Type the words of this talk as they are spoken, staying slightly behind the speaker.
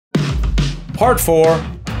part 4,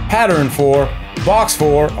 pattern 4, box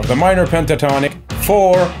 4 of the Minor Pentatonic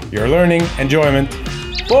for your learning enjoyment.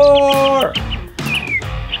 4!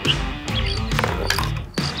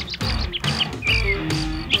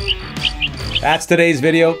 That's today's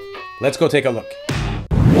video. Let's go take a look.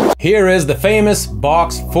 Here is the famous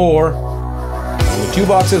box 4. Only 2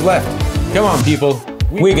 boxes left. Come on, people.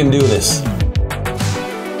 We can do this.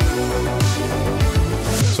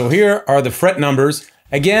 So here are the fret numbers.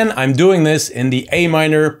 Again, I'm doing this in the A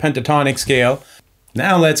minor pentatonic scale.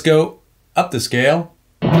 Now let's go up the scale.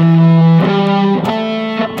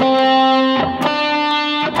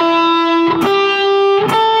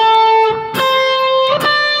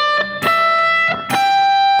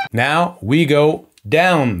 Now we go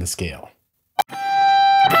down the scale.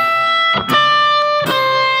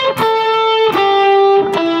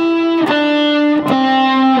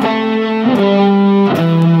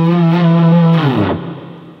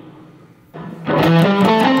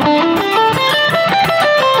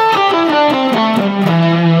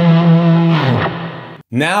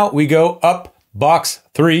 Now we go up box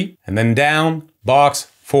 3 and then down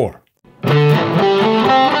box 4.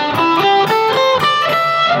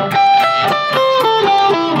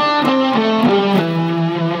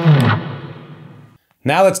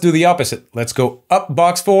 Now let's do the opposite. Let's go up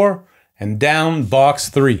box 4 and down box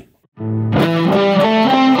 3.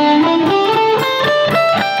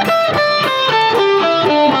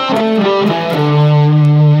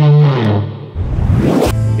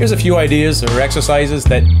 Here's a few ideas or exercises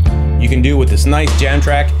that you can do with this nice jam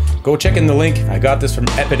track. Go check in the link. I got this from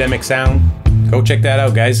Epidemic Sound. Go check that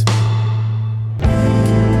out, guys.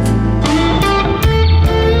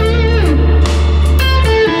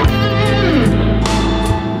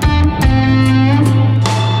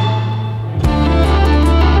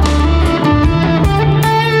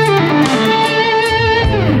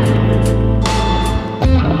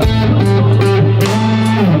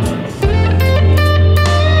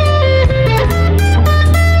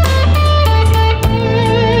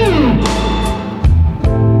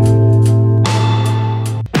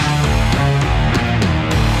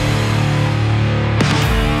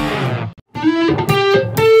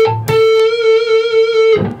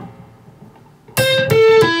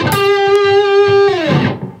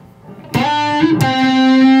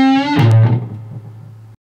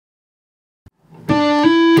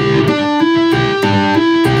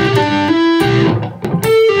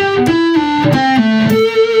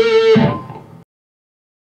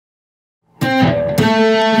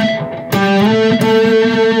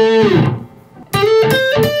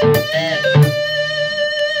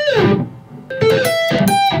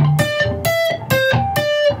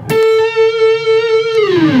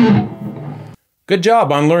 Good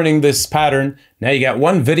job on learning this pattern. Now you got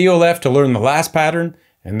one video left to learn the last pattern,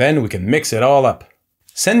 and then we can mix it all up.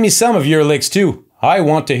 Send me some of your licks too. I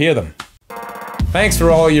want to hear them. Thanks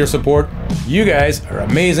for all your support. You guys are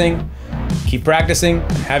amazing. Keep practicing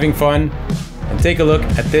and having fun. And take a look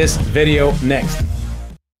at this video next.